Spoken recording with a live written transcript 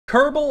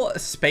Kerbal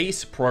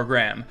Space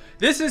Program.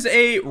 This is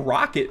a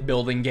rocket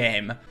building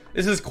game.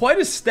 This is quite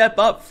a step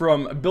up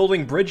from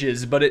building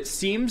bridges, but it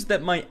seems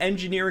that my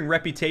engineering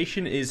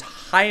reputation is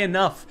high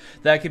enough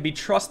that I can be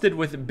trusted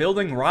with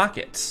building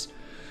rockets.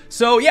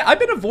 So yeah, I've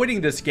been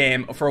avoiding this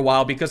game for a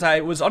while because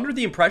I was under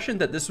the impression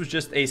that this was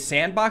just a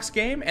sandbox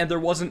game and there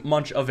wasn't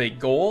much of a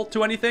goal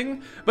to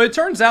anything. But it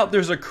turns out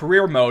there's a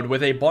career mode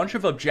with a bunch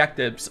of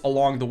objectives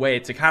along the way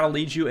to kind of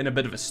lead you in a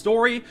bit of a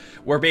story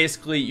where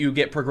basically you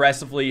get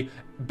progressively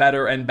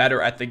better and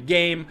better at the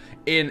game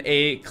in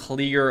a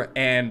clear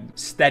and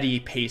steady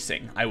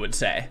pacing, I would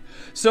say.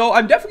 So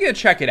I'm definitely going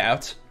to check it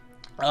out.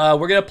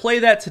 We're going to play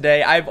that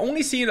today. I've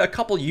only seen a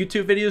couple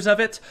YouTube videos of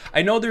it.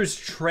 I know there's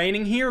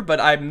training here, but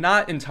I'm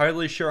not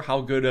entirely sure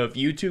how good of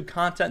YouTube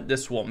content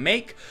this will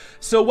make.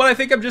 So what I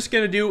think I'm just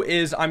going to do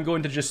is I'm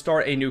going to just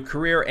start a new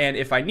career, and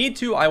if I need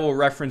to, I will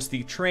reference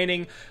the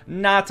training,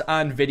 not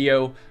on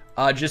video,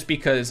 just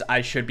because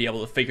I should be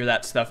able to figure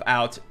that stuff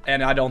out,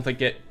 and I don't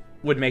think it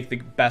would make the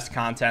best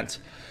content.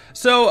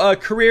 So,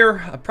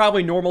 career,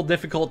 probably normal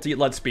difficulty,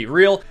 let's be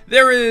real.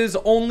 There is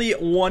only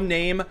one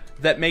name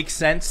that makes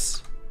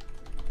sense.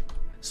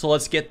 So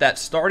let's get that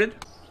started.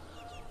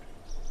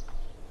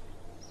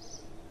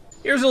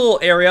 Here's a little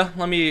area.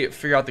 Let me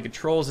figure out the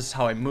controls. This is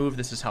how I move.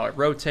 This is how I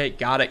rotate.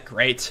 Got it.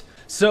 Great.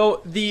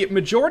 So the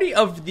majority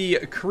of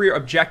the career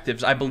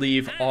objectives, I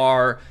believe,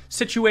 are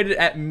situated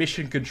at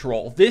mission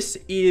control. This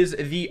is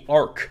the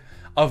arc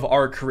of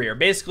our career.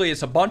 Basically,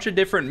 it's a bunch of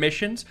different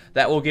missions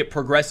that will get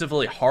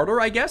progressively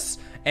harder, I guess,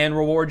 and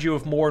reward you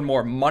with more and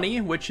more money,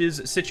 which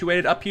is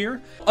situated up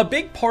here. A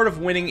big part of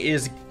winning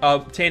is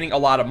obtaining a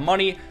lot of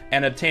money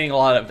and obtaining a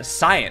lot of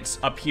science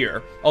up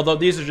here. Although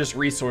these are just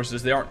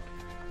resources, they're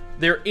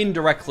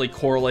indirectly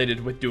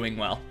correlated with doing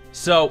well.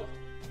 So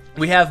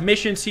we have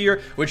missions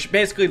here, which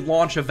basically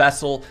launch a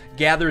vessel,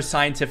 gather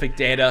scientific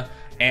data,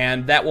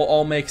 and that will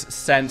all make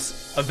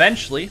sense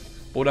eventually.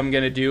 What I'm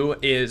gonna do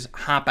is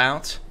hop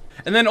out.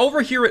 And then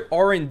over here at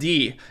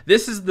R&D,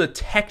 this is the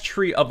tech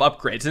tree of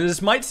upgrades. And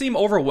this might seem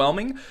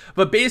overwhelming,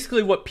 but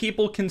basically what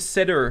people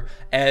consider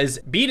as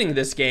beating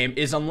this game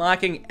is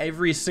unlocking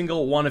every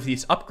single one of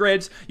these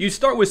upgrades. You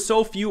start with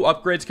so few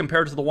upgrades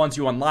compared to the ones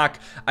you unlock.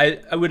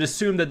 I would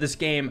assume that this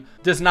game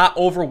does not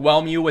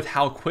overwhelm you with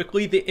how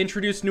quickly they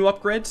introduce new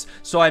upgrades.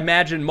 So I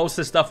imagine most of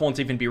this stuff won't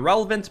even be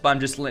relevant, but I'm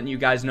just letting you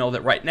guys know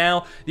that right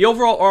now, the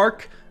overall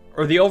arc,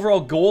 or the overall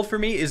goal for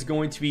me, is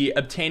going to be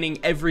obtaining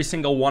every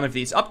single one of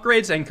these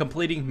upgrades and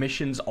completing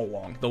missions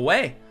along the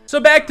way. So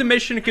back to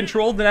mission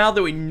control. Now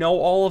that we know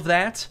all of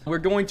that, we're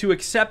going to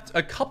accept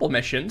a couple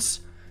missions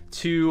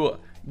to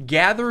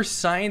gather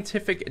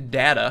scientific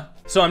data.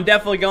 So I'm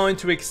definitely going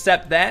to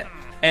accept that.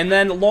 And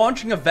then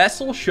launching a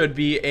vessel should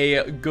be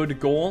a good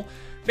goal.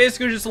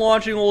 Basically just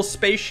launching a little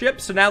spaceship.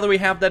 So now that we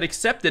have that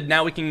accepted,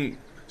 now we can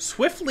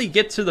swiftly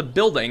get to the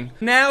building.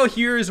 Now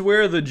here's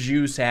where the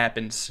juice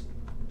happens.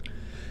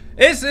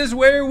 This is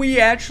where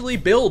we actually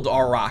build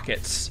our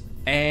rockets.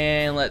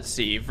 And let's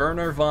see,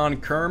 Werner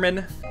von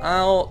Kerbin.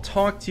 I'll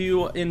talk to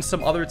you in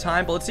some other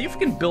time, but let's see if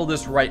we can build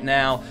this right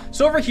now.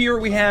 So over here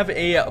we have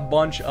a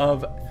bunch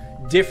of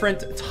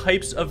different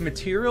types of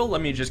material.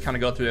 Let me just kind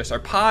of go through this. Our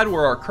pod,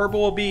 where our Kerbal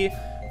will be.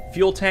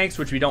 Fuel tanks,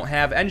 which we don't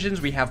have.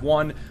 Engines, we have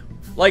one.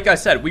 Like I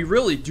said, we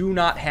really do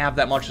not have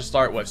that much to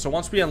start with. So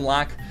once we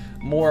unlock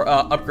more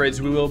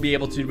upgrades, we will be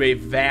able to do a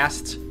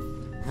vast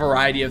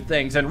variety of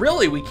things, and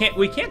really we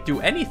can't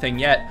do anything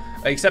yet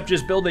except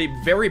just build a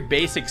very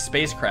basic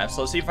spacecraft.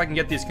 So let's see if I can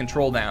get these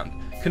controls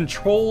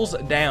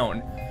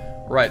down.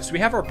 Right, so we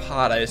have our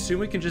pod. I assume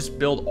we can just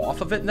build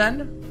off of it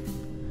then.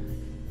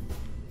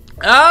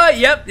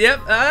 Yep,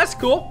 that's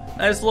cool.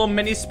 Nice little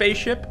mini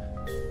spaceship.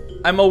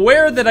 I'm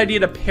aware that I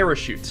need a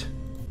parachute.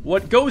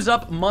 What goes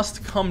up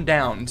must come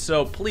down,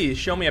 so please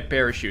show me a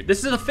parachute.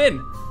 This is a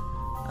fin.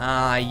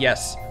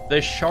 Yes,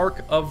 the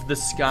shark of the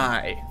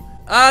sky.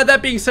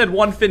 That being said,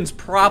 one fin's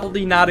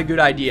probably not a good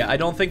idea. I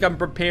don't think I'm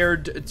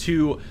prepared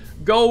to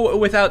go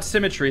without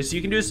symmetry. So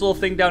you can do this little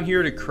thing down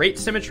here to create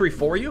symmetry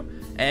for you.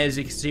 As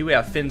you can see, we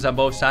have fins on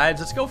both sides.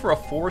 Let's go for a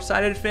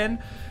four-sided fin,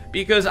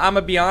 because I'm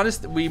gonna be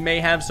honest, we may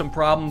have some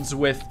problems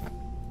with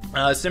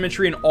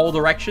symmetry in all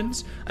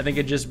directions. I think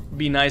it'd just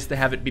be nice to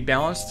have it be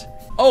balanced.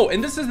 Oh,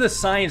 and this is the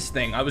science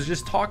thing. I was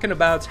just talking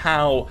about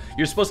how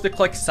you're supposed to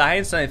collect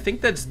science, and I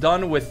think that's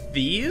done with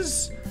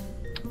these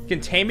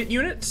containment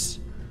units.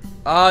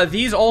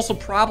 These also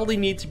probably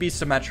need to be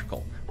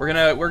symmetrical. We're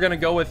gonna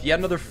go with yet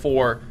another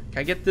 4. Can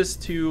I get this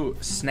to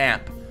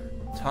snap?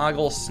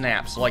 Toggle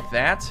snap. So like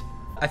that.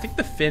 I think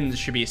the fins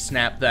should be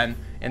snapped then,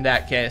 in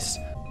that case.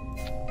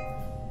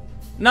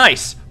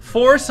 Nice.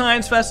 4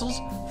 science vessels,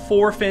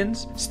 4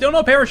 fins. Still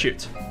no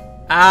parachute.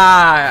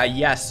 Ah,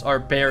 yes,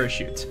 our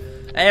parachute.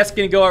 That's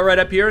gonna go right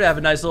up here to have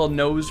a nice little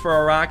nose for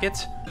our rocket.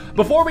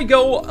 Before we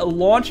go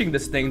launching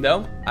this thing,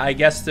 though, I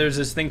guess there's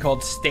this thing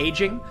called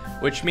staging,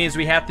 which means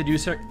we have to do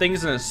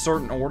things in a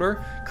certain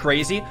order.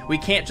 Crazy. We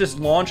can't just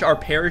launch our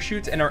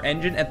parachutes and our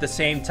engine at the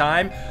same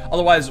time.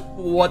 Otherwise,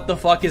 what the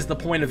fuck is the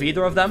point of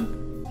either of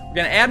them? We're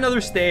gonna add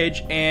another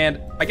stage, and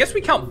I guess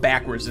we count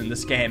backwards in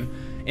this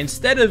game.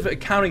 Instead of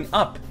counting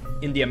up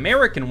in the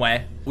American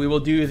way, we will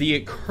do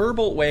the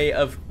Kerbal way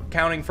of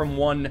counting from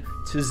 1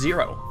 to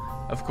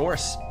 0, of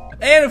course.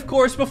 And of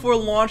course, before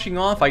launching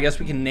off, I guess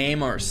we can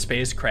name our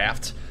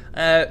spacecraft.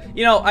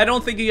 You know, I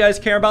don't think you guys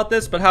care about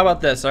this, but how about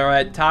this?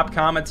 Alright, top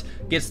comment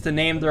gets to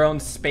name their own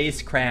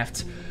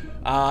spacecraft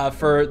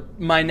for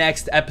my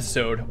next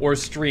episode or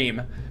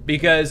stream,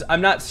 because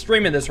I'm not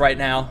streaming this right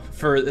now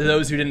for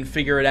those who didn't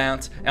figure it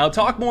out. And I'll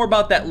talk more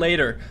about that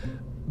later,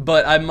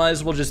 but I might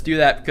as well just do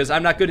that because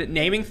I'm not good at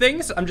naming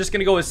things. I'm just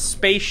gonna go with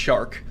Space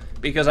Shark,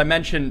 because I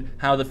mentioned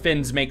how the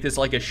fins make this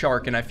like a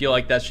shark, and I feel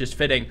like that's just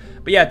fitting.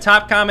 But yeah,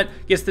 top comment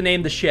gets to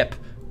name the ship.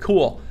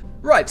 Cool.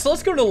 Right, so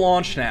let's go to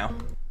launch now.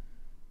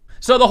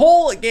 So the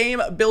whole game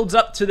builds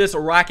up to this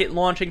rocket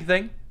launching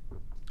thing.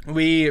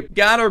 We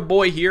got our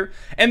boy here,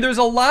 and there's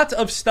a lot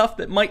of stuff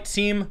that might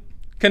seem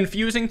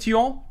confusing to you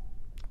all,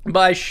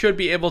 but I should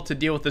be able to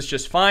deal with this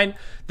just fine.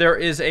 There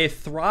is a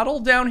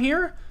throttle down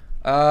here.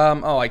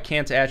 Oh, I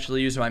can't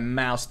actually use my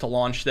mouse to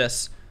launch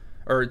this,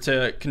 or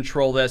to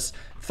control this.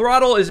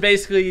 Throttle is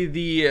basically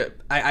the,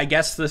 I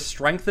guess, the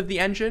strength of the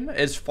engine,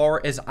 as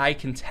far as I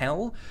can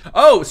tell.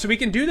 Oh, so we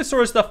can do this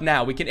sort of stuff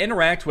now. We can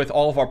interact with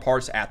all of our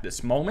parts at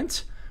this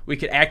moment. We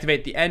could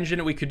activate the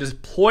engine, we could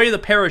deploy the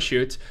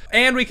parachute,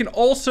 and we can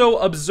also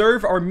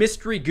observe our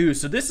mystery goo.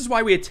 So this is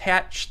why we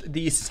attached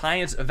these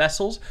science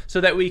vessels,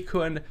 so that we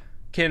can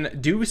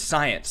do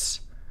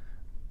science.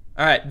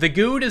 Alright, the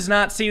goo does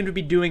not seem to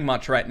be doing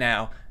much right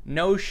now.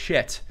 No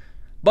shit.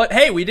 But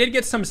hey, we did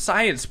get some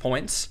science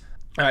points.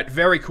 Alright,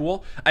 very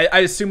cool.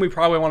 I assume we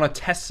probably want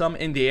to test some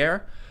in the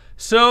air.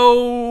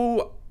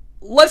 So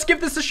let's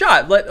give this a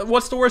shot.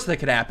 What's the worst that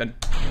could happen?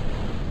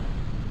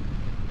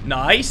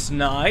 Nice,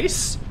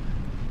 nice.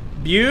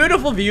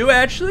 Beautiful view,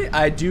 actually.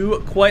 I do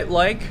quite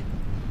like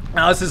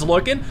how this is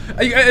looking.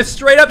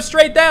 Straight up,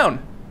 straight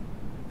down.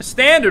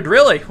 Standard,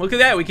 really. Look at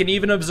that. We can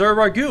even observe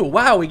our goo.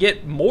 Wow, we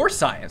get more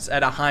science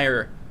at a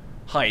higher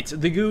height.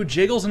 The goo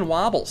jiggles and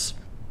wobbles.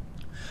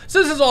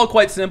 So this is all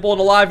quite simple,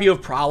 and a lot of you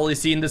have probably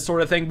seen this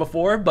sort of thing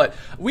before, but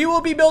we will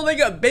be building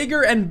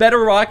bigger and better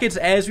rockets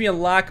as we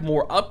unlock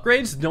more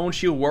upgrades,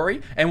 don't you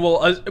worry. And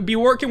we'll be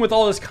working with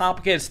all this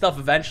complicated stuff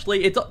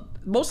eventually.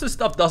 Most of the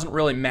stuff doesn't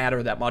really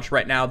matter that much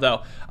right now,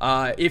 though.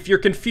 If you're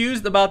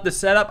confused about the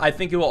setup, I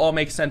think it will all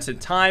make sense in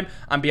time.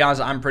 I'm be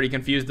honest, I'm pretty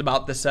confused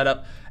about the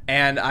setup,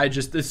 and I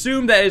just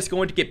assume that it's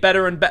going to get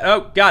better and better.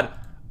 Oh, God.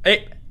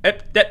 Hey,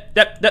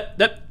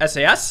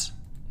 SAS?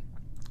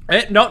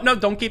 No,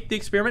 don't keep the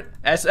experiment.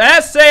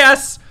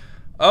 SAS!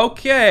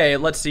 Okay,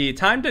 let's see.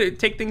 Time to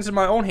take things in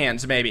my own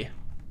hands, maybe.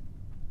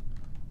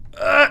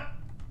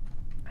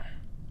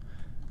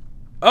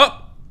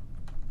 Oh!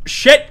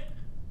 Shit!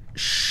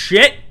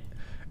 Shit!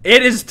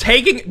 It is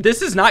taking...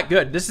 This is not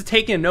good. This is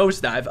taking a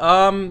nosedive.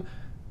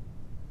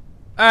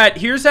 Alright,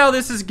 here's how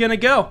this is gonna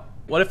go.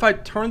 What if I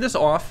turn this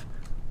off?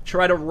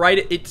 Try to write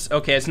it. It's...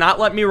 Okay, it's not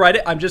letting me write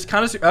it. I'm just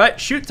kind of... Alright,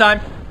 shoot time.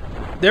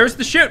 There's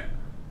the shoot.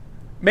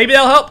 Maybe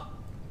that'll help.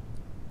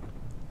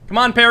 Come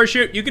on,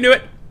 parachute. You can do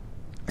it.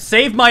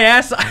 Save my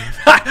ass.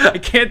 I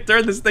can't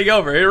turn this thing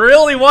over. It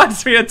really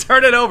wants me to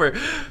turn it over.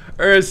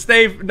 Or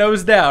stay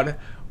nose down.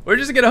 We're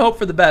just gonna hope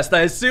for the best.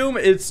 I assume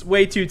it's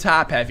way too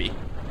top heavy.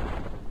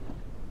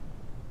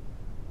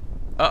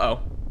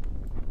 Uh-oh.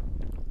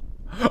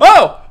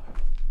 Oh!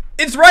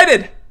 It's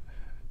righted!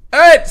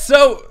 Alright,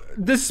 so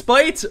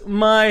despite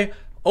my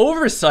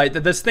oversight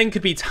that this thing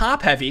could be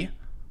top heavy,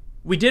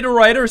 we did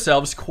right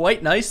ourselves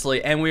quite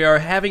nicely, and we are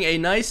having a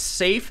nice,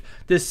 safe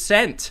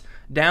descent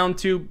down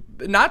to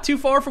not too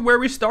far from where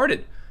we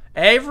started.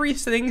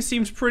 Everything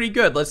seems pretty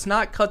good. Let's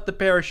not cut the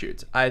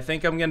parachute. I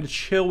think I'm going to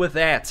chill with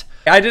that.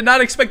 I did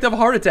not expect to have a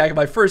heart attack in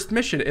my first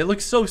mission. It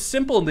looks so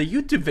simple in the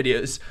YouTube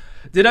videos.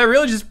 Did I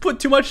really just put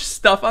too much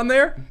stuff on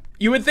there?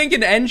 You would think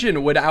an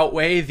engine would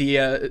outweigh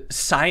the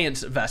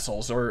science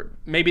vessels, or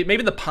maybe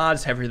the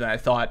pod's heavier than I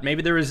thought.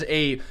 Maybe there is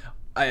a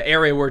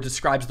area where it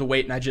describes the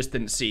weight and I just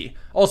didn't see.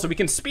 Also, we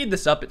can speed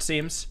this up, it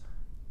seems.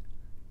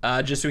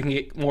 Just so we can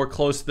get more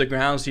close to the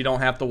ground so you don't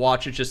have to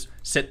watch it just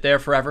sit there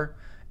forever.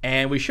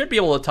 And we should be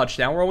able to touch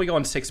down. We're only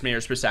going 6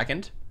 meters per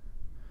second.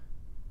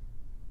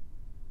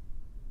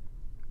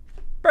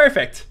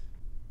 Perfect.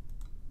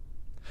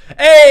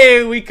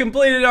 Hey, we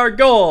completed our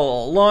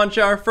goal. Launch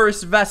our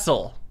first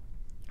vessel.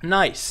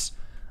 Nice.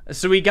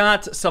 So we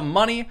got some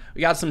money,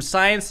 we got some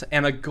science,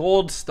 and a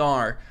gold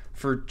star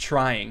for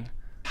trying.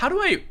 How do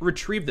I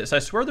retrieve this? I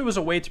swear there was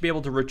a way to be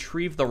able to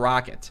retrieve the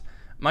rocket.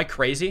 Am I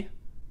crazy?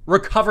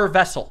 Recover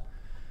vessel.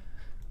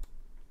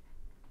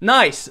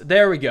 Nice.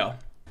 There we go.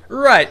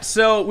 Right,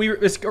 so we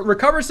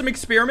recovered some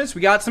experiments.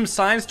 We got some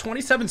science,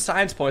 27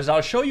 science points.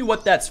 I'll show you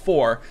what that's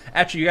for.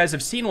 Actually, you guys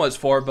have seen what it's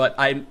for, but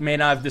I may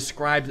not have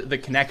described the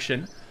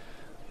connection.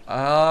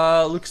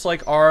 Looks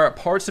like our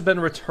parts have been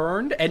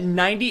returned at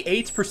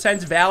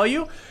 98%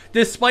 value.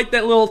 Despite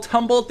that little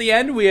tumble at the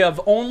end, we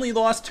have only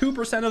lost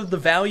 2% of the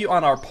value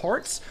on our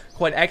parts.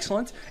 Quite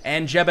excellent.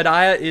 And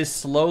Jebediah is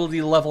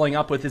slowly leveling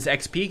up with his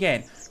XP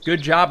gain.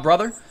 Good job,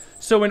 brother.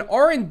 So in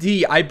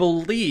R&D, I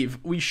believe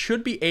we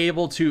should be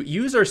able to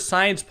use our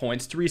science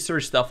points to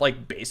research stuff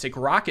like basic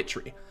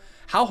rocketry.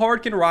 How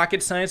hard can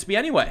rocket science be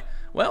anyway?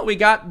 Well, we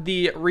got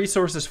the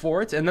resources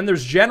for it, and then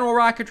there's general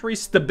rocketry,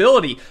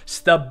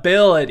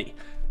 stability.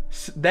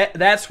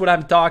 That's what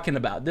I'm talking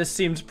about. This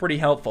seems pretty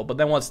helpful, but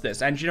then what's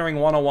this? Engineering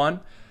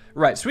 101?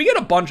 Right, so we get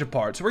a bunch of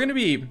parts. We're gonna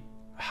be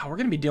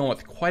dealing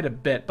with quite a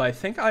bit, but I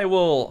think I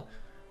will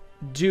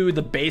do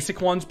the basic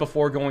ones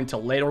before going to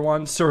later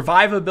ones.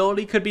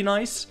 Survivability could be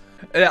nice.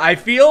 I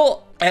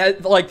feel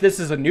like this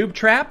is a noob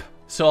trap,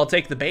 so I'll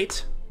take the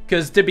bait.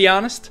 Because to be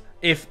honest,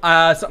 if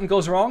something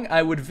goes wrong,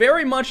 I would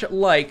very much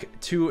like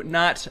to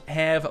not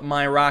have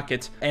my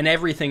rocket and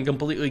everything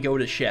completely go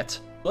to shit.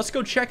 Let's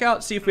go check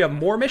out, see if we have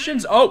more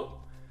missions. Oh,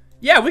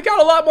 yeah, we got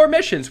a lot more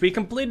missions. We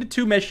completed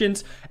 2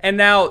 missions, and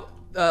now,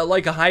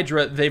 like a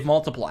Hydra, they've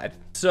multiplied.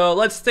 So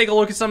let's take a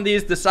look at some of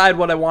these, decide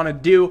what I want to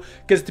do,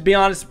 because to be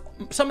honest,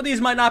 some of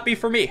these might not be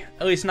for me,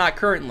 at least not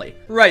currently.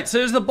 Right, so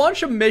there's a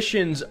bunch of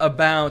missions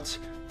about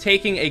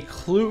taking a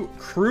crew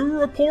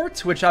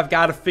report, which I've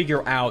got to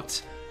figure out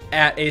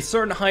at a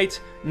certain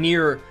height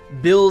near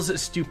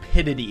Bill's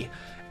stupidity.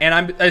 And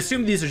I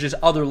assume these are just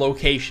other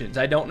locations.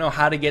 I don't know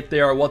how to get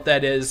there or what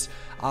that is.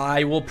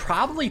 I will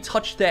probably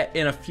touch that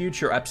in a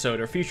future episode,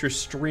 or future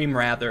stream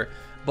rather.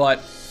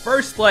 But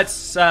first,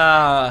 let's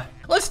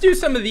do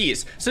some of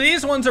these. So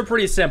these ones are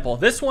pretty simple.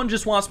 This one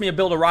just wants me to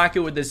build a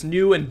rocket with this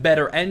new and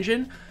better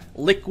engine.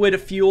 Liquid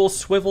fuel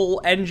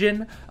swivel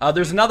engine.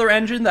 There's another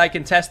engine that I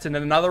can test in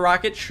another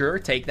rocket. Sure,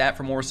 take that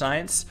for more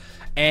science.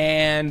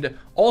 And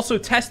also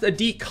test a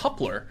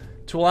decoupler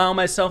to allow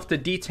myself to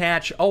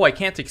detach. Oh, I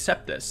can't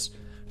accept this.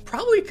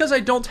 Probably because I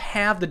don't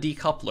have the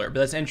decoupler, but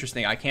that's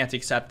interesting. I can't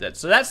accept it.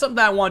 So that's something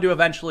that I want to do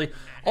eventually.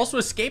 Also,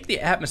 escape the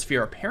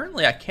atmosphere.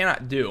 Apparently, I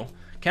cannot do.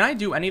 Can I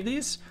do any of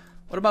these?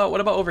 What about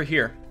over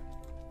here?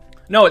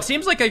 No, it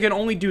seems like I can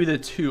only do the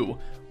 2,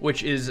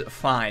 which is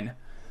fine.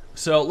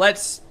 So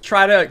let's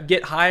try to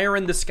get higher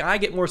in the sky,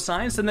 get more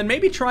science, and then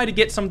maybe try to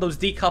get some of those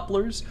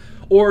decouplers,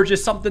 or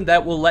just something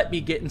that will let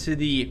me get into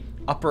the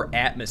upper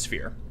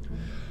atmosphere.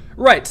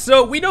 Right,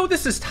 so we know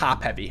this is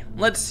top heavy.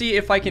 Let's see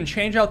if I can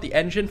change out the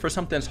engine for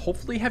something that's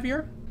hopefully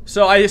heavier.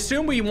 So I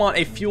assume we want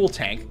a fuel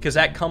tank, because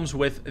that comes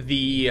with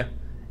the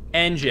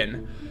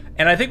engine.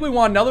 And I think we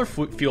want another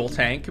fuel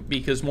tank,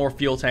 because more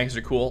fuel tanks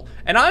are cool.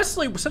 And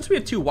honestly, since we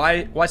have 2,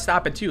 why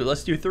stop at 2?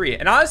 Let's do 3.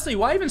 And honestly,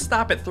 why even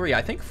stop at 3?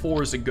 I think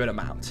 4 is a good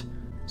amount.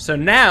 So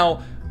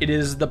now, it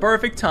is the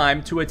perfect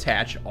time to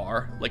attach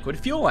our liquid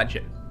fuel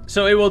engine.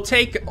 So it will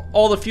take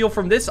all the fuel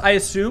from this, I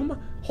assume.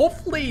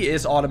 Hopefully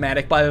is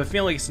automatic, but I have a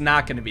feeling it's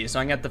not going to be, so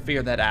I'm going to have to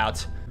figure that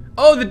out.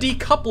 Oh, the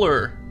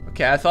decoupler.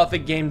 Okay, I thought the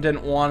game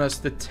didn't want us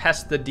to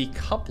test the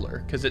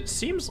decoupler, because it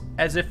seems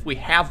as if we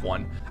have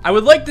one. I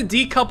would like to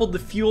decouple the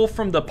fuel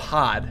from the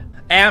pod.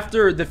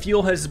 After the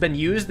fuel has been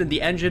used and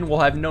the engine will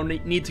have no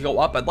need to go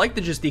up, I'd like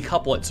to just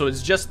decouple it so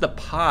it's just the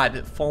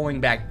pod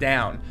falling back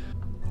down.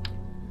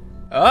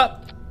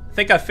 I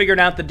think I figured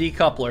out the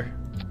decoupler.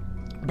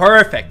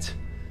 Perfect.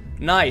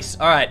 Nice.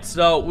 All right,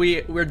 so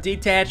we're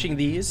detaching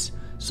these.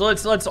 So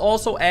let's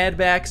also add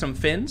back some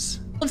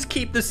fins. Let's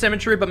keep the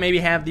symmetry, but maybe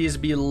have these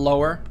be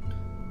lower.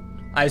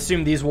 I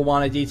assume these will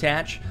want to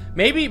detach.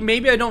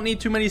 Maybe I don't need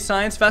too many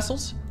science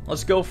vessels.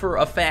 Let's go for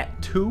a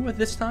fat 2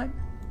 this time.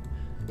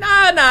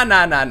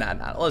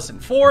 Nah. Listen,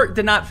 4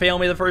 did not fail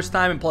me the first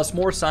time, and plus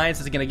more science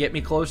is going to get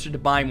me closer to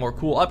buying more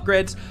cool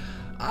upgrades.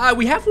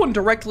 We have one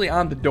directly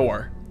on the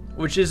door,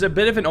 which is a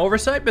bit of an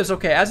oversight, but it's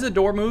okay. As the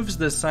door moves,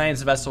 the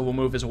science vessel will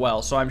move as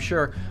well, so I'm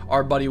sure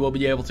our buddy will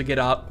be able to get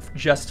up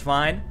just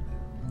fine.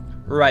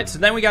 Right, so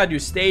then we got to do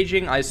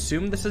staging. I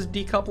assume this is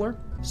decoupler.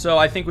 So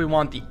I think we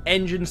want the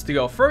engines to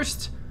go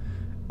first.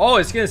 Oh,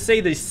 it's going to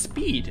say the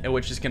speed at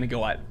which it's going to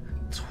go at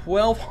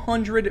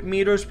 1,200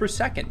 meters per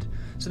second.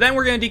 So then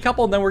we're going to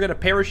decouple, and then we're going to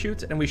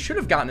parachute, and we should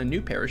have gotten a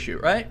new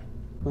parachute, right?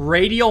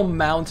 Radial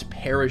mount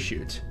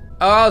parachute.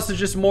 Oh, so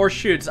just more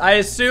chutes. I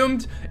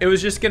assumed it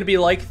was just going to be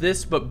like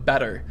this, but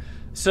better.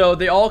 So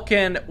they all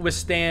can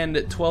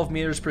withstand 12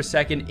 meters per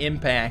second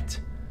impact.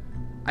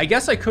 I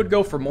guess I could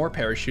go for more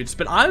parachutes,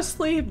 but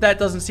honestly, that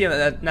doesn't seem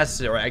that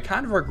necessary. I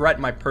kind of regret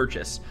my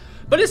purchase.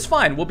 But it's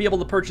fine, we'll be able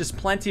to purchase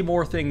plenty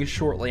more things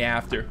shortly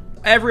after.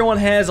 Everyone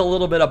has a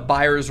little bit of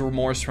buyer's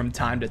remorse from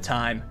time to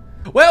time.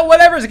 Well,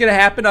 whatever's gonna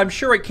happen, I'm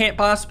sure it can't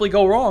possibly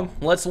go wrong.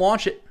 Let's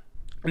launch it.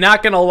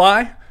 Not gonna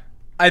lie,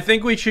 I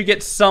think we should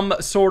get some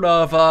sort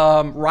of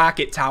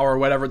rocket tower or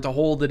whatever to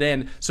hold it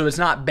in so it's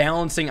not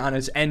balancing on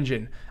its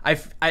engine.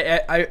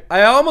 I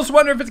almost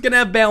wonder if it's gonna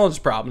have balance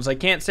problems. I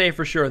can't say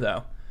for sure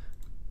though.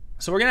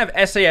 So we're gonna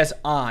have SAS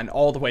on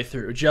all the way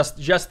through,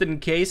 just in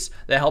case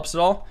that helps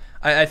at all.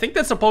 I think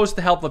that's supposed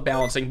to help with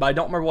balancing, but I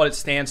don't remember what it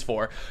stands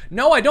for.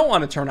 No, I don't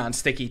want to turn on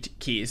sticky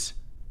keys,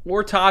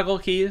 or toggle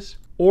keys,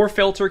 or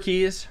filter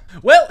keys.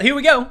 Well, here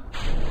we go.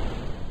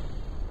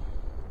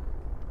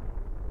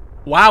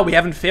 Wow, we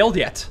haven't failed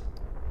yet.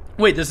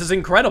 Wait, this is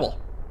incredible.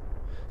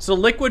 So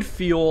liquid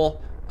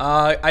fuel,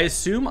 I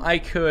assume I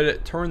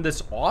could turn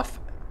this off.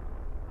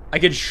 I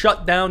could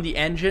shut down the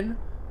engine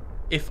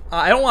if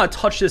I don't want to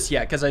touch this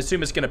yet because I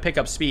assume it's going to pick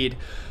up speed.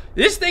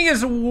 This thing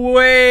is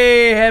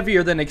way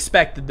heavier than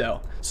expected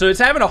though. So it's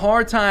having a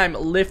hard time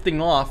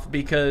lifting off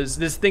because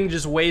this thing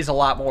just weighs a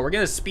lot more. We're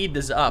going to speed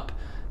this up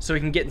so we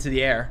can get into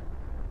the air.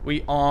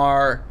 We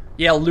are,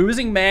 yeah,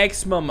 losing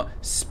maximum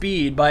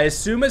speed, but as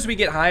soon as we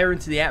get higher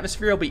into the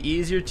atmosphere, it'll be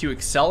easier to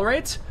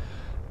accelerate.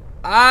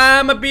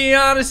 I'm gonna be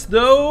honest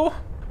though,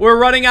 we're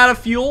running out of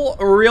fuel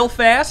real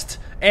fast,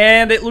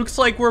 and it looks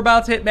like we're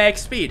about to hit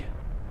max speed.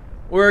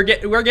 We're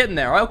getting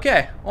there.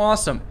 Okay,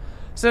 awesome.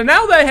 So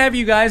now that I have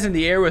you guys in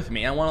the air with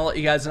me, I want to let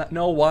you guys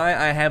know why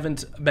I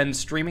haven't been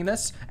streaming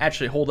this.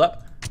 Actually, hold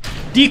up.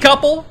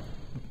 Decouple.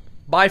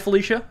 Bye,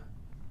 Felicia.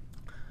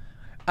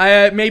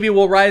 Maybe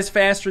we'll rise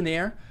faster in the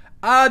air.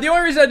 The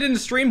only reason I didn't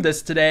stream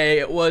this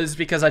today was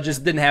because I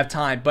just didn't have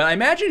time. But I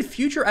imagine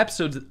future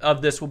episodes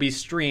of this will be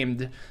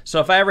streamed. So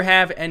if I ever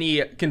have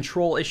any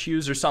control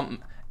issues or something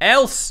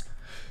else...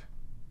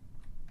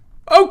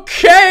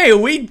 Okay,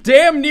 we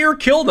damn near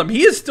killed him.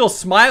 He is still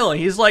smiling.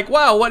 He's like,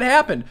 wow, what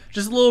happened?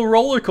 Just a little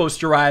roller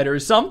coaster ride or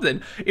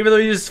something. Even though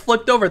he just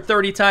flipped over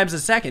 30 times a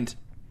second.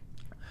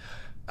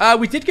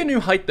 We did get a new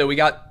height, though. We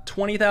got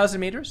 20,000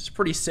 meters. It's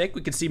pretty sick.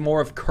 We can see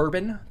more of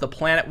Kerbin, the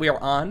planet we are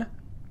on.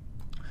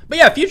 But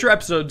yeah, future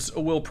episodes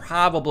will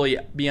probably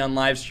be on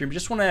live stream.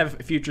 Just want to have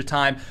future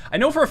time. I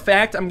know for a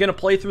fact I'm going to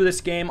play through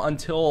this game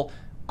until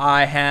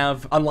I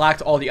have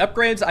unlocked all the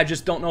upgrades. I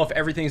just don't know if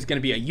everything's going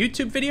to be a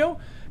YouTube video,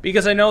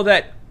 because I know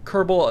that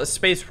Kerbal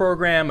Space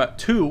Program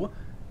 2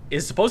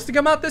 is supposed to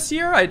come out this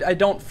year. I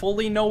don't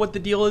fully know what the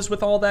deal is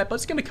with all that, but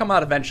it's going to come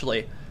out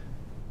eventually.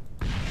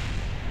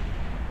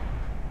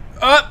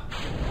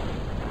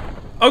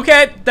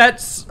 Okay,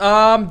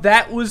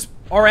 that was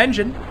our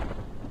engine.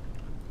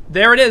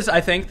 There it is, I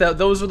think.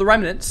 Those are the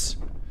remnants.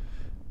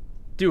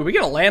 Dude, are we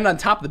gonna land on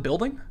top of the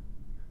building?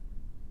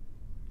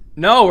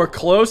 No, we're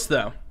close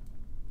though.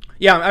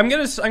 Yeah, I'm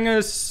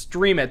gonna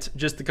stream it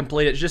just to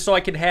complete it, just so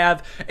I can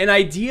have an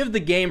idea of the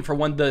game for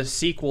when the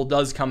sequel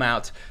does come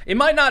out. It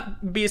might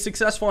not be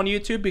successful on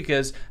YouTube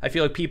because I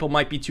feel like people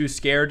might be too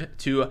scared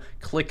to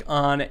click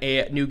on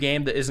a new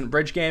game that isn't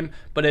Bridge Game.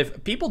 But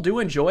if people do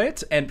enjoy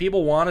it and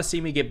people want to see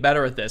me get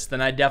better at this,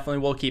 then I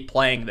definitely will keep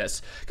playing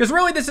this. Because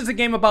really, this is a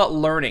game about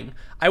learning.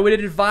 I would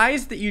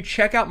advise that you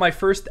check out my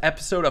first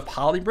episode of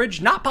Polybridge,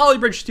 not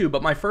Polybridge 2,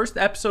 but my first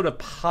episode of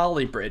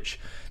Polybridge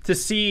to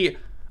see.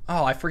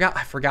 Oh, I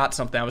forgot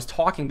something. I was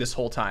talking this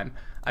whole time.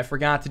 I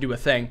forgot to do a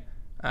thing.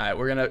 Alright,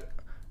 we're gonna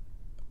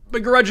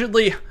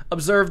begrudgingly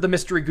observe the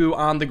mystery goo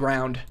on the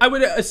ground. I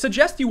would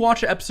suggest you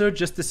watch an episode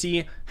just to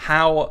see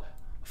how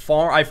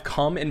far I've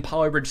come in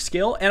Polybridge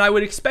skill, and I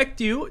would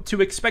expect you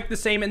to expect the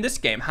same in this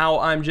game. How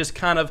I'm just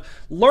kind of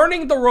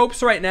learning the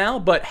ropes right now,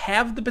 but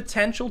have the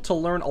potential to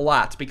learn a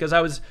lot, because I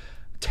was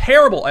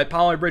terrible at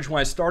Polybridge when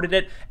I started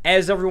it,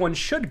 as everyone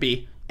should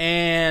be.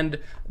 And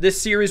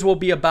this series will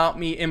be about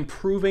me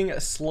improving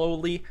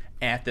slowly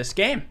at this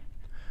game.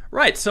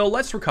 Right, so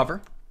let's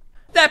recover.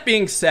 That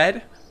being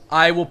said,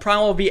 I will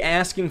probably be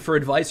asking for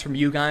advice from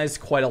you guys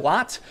quite a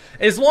lot.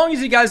 As long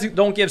as you guys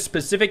don't give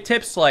specific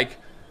tips like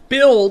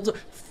build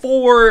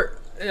 4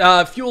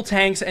 fuel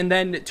tanks and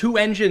then 2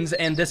 engines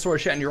and this sort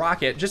of shit in your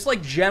rocket. Just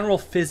like general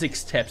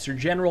physics tips or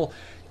general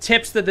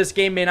tips that this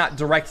game may not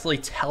directly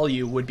tell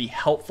you would be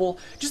helpful.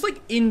 Just like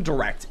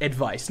indirect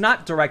advice,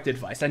 not direct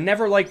advice. I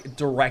never like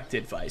direct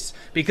advice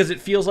because it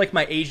feels like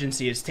my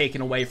agency is taken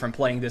away from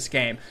playing this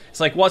game. It's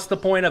like, what's the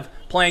point of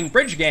playing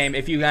Bridge Game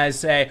if you guys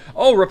say,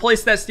 oh,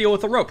 replace that steel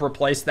with a rope,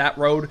 replace that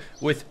road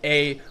with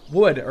a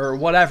wood or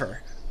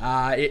whatever.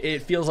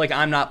 It feels like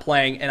I'm not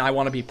playing and I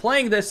want to be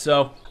playing this,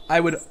 so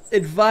I would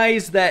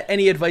advise that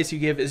any advice you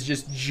give is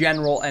just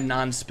general and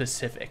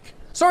non-specific.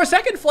 So our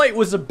second flight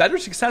was a better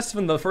success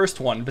than the first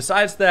one.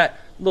 Besides that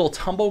little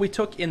tumble we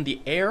took in the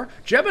air,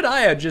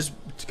 Jebediah just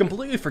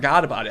completely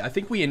forgot about it. I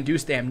think we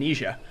induced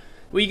amnesia.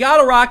 We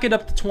got a rocket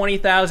up to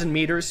 20,000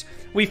 meters.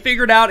 We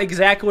figured out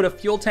exactly what a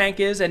fuel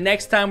tank is, and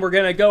next time we're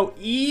gonna go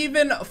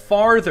even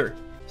farther.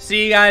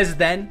 See you guys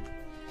then.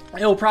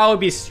 It'll probably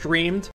be streamed.